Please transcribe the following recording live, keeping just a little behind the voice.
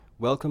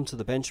Welcome to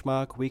the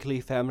Benchmark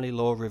Weekly Family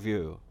Law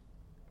Review.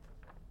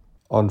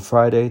 On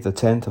Friday, the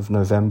 10th of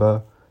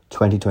November,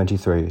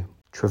 2023,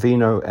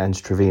 Trevino and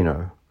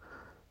Trevino,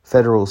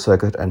 Federal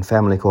Circuit and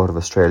Family Court of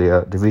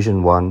Australia,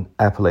 Division 1,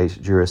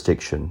 Appellate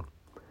Jurisdiction.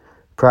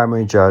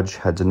 Primary Judge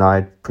had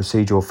denied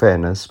procedural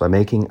fairness by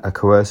making a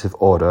coercive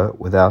order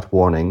without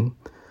warning,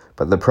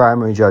 but the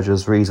Primary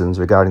Judge's reasons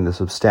regarding the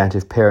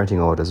substantive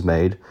parenting orders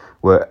made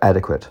were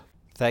adequate.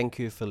 Thank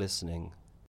you for listening.